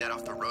right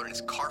off the road and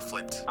his car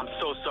flipped. I'm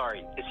so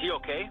sorry. Is he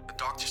okay? The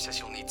doctor says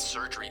he'll need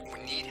surgery. We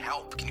need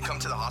help. Can you come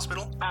to the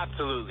hospital?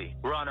 Absolutely.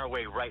 We're on our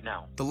way right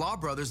now. The Law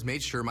brothers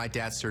made sure my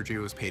dad's surgery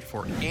was paid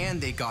for,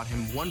 and they got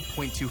him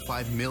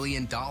 $1.25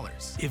 million.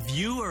 If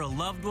you or a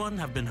loved one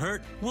have been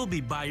hurt, we'll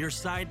be by your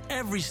side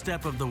every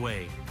step of the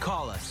way.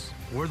 Call us.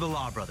 We're the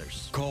Law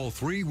Brothers. Call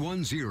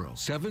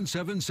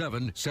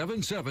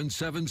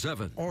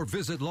 310-777-7777 or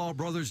visit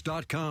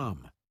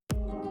lawbrothers.com.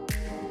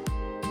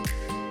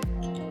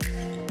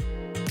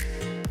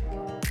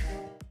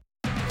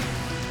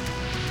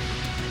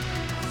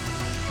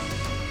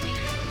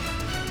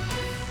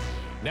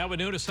 Now at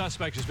noon, a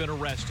suspect has been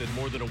arrested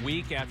more than a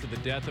week after the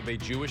death of a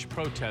Jewish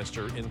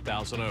protester in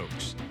Thousand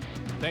Oaks.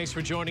 Thanks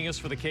for joining us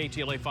for the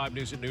KTLA 5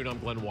 News at noon. I'm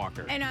Glenn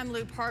Walker. And I'm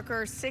Lou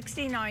Parker.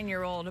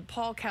 69-year-old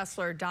Paul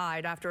Ktla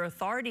died after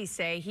authorities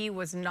say he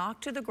was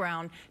knocked to the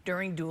ground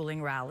during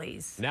dueling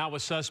rallies. Now a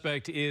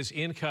suspect is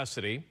in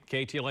custody.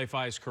 KTLA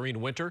 5's Corrine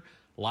Winter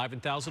live in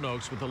Thousand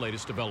Oaks with the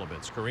latest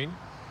developments. Corrine?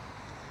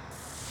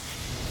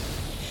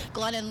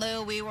 Glenn and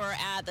Lou, we were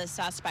at the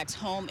suspect's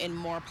home in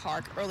Moore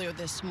Park earlier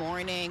this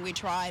morning. We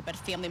tried, but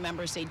family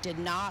members, they did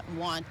not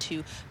want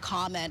to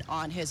comment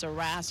on his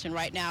arrest. And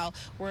right now,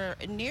 we're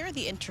near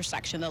the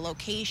intersection, the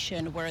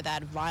location where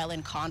that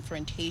violent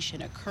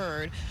confrontation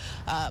occurred.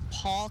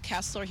 Paul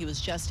Ktla, he was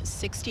just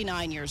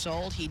 69 years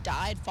old. He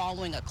died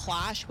following a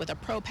clash with a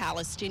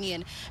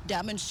pro-Palestinian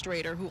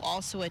demonstrator who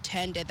also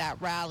attended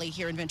that rally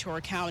here in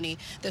Ventura County.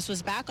 This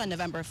was back on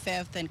November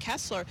 5th, and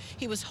Ktla,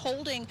 he was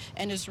holding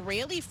an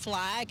Israeli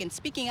flag and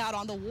speaking out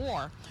on the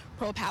war.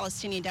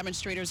 Pro-Palestinian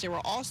demonstrators, they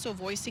were also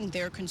voicing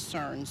their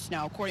concerns.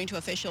 Now, according to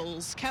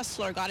officials,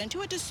 Ktla got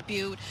into a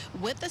dispute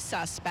with the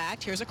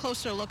suspect. Here's a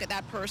closer look at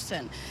that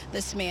person,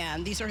 this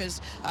man. These are his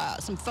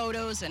some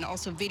photos and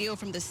also video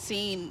from the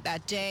scene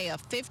that day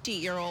of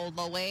 50-year-old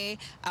Loay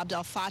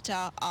Abdel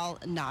Fattah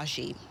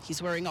al-Naji.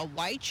 He's wearing a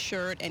white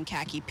shirt and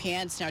khaki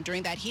pants. Now,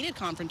 during that heated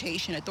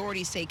confrontation,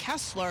 authorities say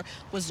Ktla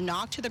was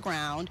knocked to the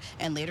ground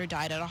and later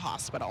died at a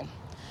hospital.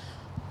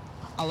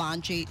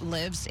 Alanji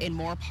lives in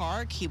Moore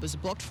Park. He was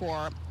booked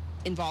for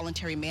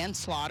involuntary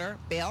manslaughter.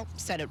 Bail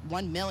set at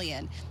 $1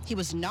 million. He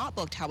was not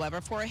booked,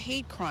 however, for a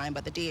hate crime,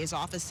 but the DA's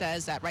office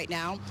says that right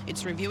now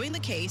it's reviewing the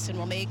case and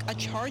will make a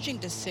charging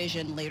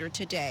decision later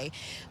today.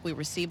 We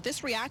received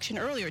this reaction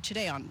earlier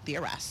today on the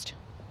arrest.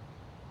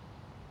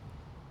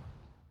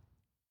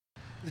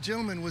 The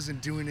gentleman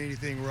wasn't doing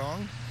anything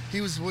wrong.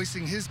 He was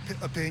voicing his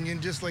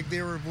opinion just like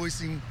they were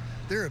voicing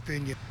their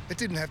opinion. It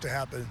didn't have to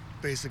happen,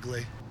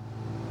 basically.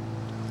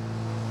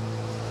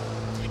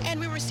 And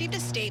we received a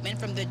statement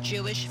from the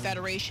Jewish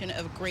Federation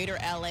of Greater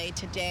LA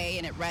today,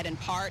 and it read in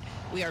part,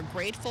 "We are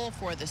grateful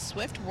for the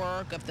swift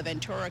work of the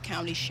Ventura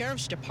County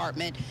Sheriff's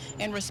Department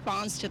in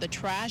response to the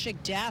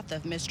tragic death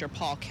of Mr.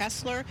 Paul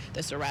Ktla.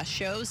 This arrest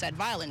shows that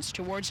violence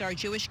towards our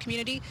Jewish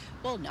community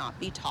will not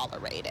be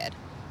tolerated."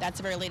 That's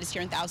the very latest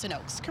here in Thousand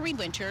Oaks. Corrine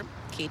Winter,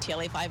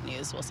 KTLA 5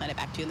 News. We'll send it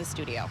back to you in the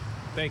studio.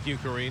 Thank you,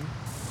 Corrine.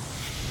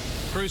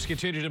 Crews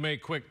continue to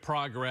make quick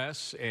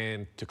progress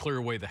and to clear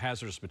away the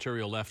hazardous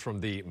material left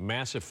from the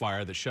massive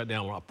fire that shut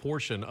down a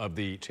portion of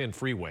the 10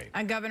 freeway.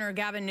 And Governor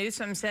Gavin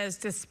Newsom says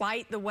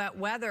despite the wet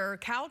weather,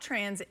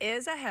 Caltrans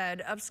is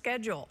ahead of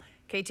schedule.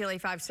 KTLA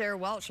 5 Sarah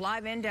Welch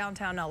live in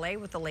downtown LA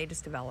with the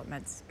latest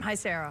developments. Hi,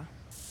 Sarah.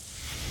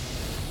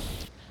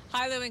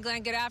 Hi, Lou and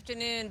Glenn. Good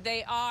afternoon.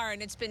 They are,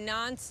 and it's been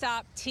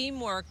nonstop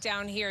teamwork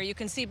down here. You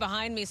can see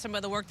behind me some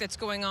of the work that's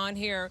going on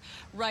here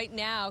right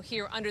now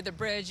here under the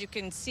bridge. You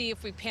can see,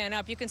 if we pan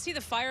up, you can see the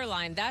fire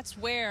line. That's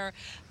where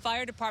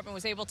fire department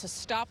was able to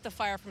stop the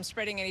fire from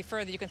spreading any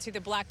further. You can see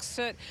the black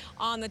soot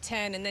on the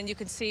 10, and then you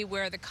can see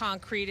where the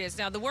concrete is.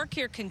 Now, the work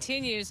here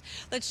continues.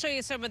 Let's show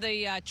you some of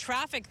the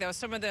traffic, though,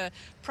 some of the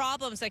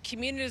problems that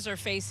commuters are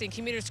facing.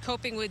 Commuters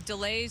coping with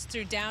delays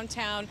through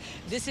downtown.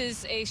 This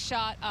is a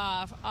shot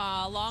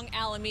along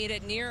Alameda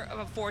near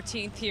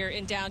 14th here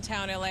in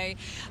downtown LA.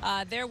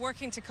 They're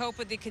working to cope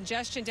with the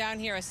congestion down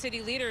here as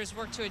city leaders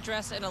work to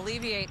address and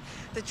alleviate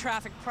the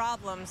traffic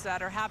problems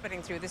that are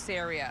happening through this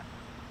area.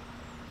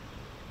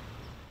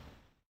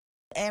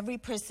 Every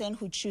person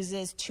who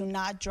chooses to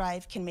not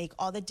drive can make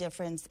all the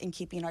difference in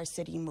keeping our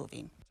city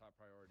moving.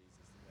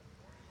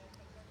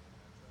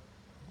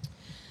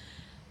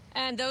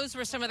 And those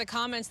were some of the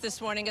comments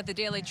this morning at the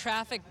daily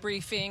traffic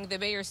briefing. The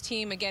mayor's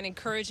team, again,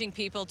 encouraging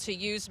people to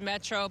use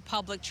Metro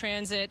public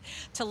transit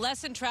to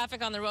lessen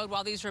traffic on the road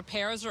while these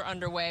repairs are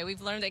underway. We've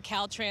learned that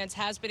Caltrans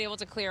has been able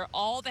to clear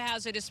all the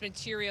hazardous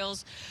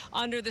materials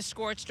under the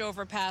scorched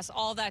overpass,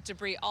 all that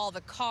debris, all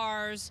the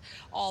cars,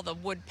 all the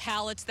wood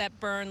pallets that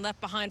burned left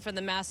behind from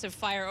the massive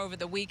fire over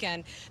the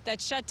weekend that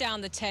shut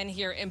down the 10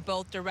 here in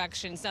both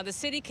directions. Now, the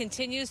city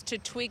continues to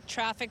tweak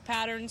traffic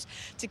patterns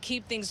to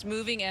keep things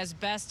moving as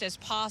best as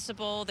possible.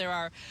 people. There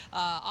are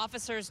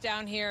officers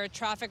down here,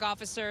 traffic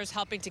officers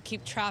helping to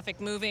keep traffic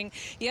moving.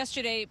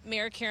 Yesterday,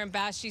 Mayor Karen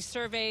Bass, she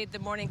surveyed the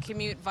morning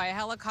commute via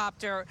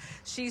helicopter.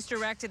 She's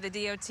directed the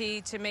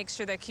DOT to make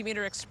sure that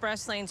commuter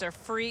express lanes are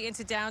free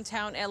into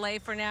downtown LA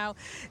for now.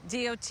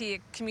 DOT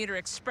Commuter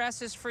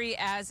Express is free,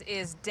 as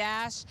is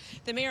Dash.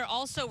 The mayor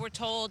also, we're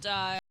told,